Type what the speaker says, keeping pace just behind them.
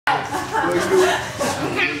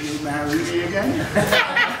Will you marry me again? Do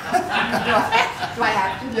I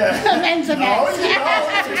have to? Yeah. Men's No, event. you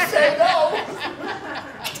don't. Just say no.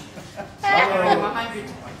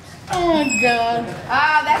 Oh, God.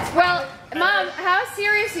 Ah, that's Well, Mom, how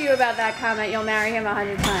serious are you about that comment? You'll marry him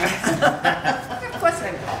 100 times. of course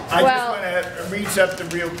I will. I Well- just want to read something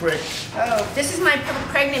real quick. Oh, this is my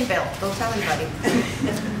pregnant belt. Don't tell anybody.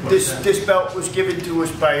 This belt was given to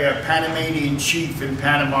us by a Panamanian chief in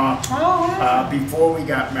Panama before we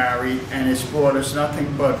got married, and it's brought us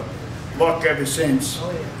nothing but luck ever since.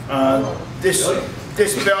 This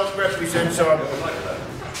belt represents our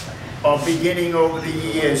beginning over the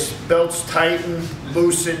years. Belts tighten,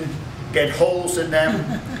 loosen, get holes in them, You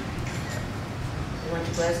want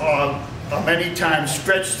your glasses? are many times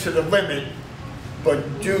stretched to the limit,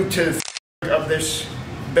 but due to the of this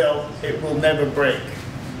belt, it will never break.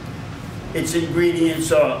 Its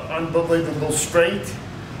ingredients are unbelievable strength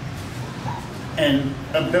and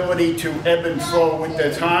ability to ebb and flow with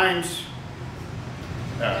the times.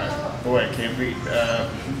 Boy, I can't read.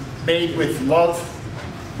 Made with love,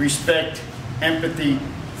 respect, empathy,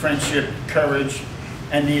 friendship, courage,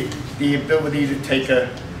 and the ability to take a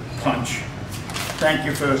punch. Thank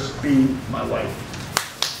you for being my wife.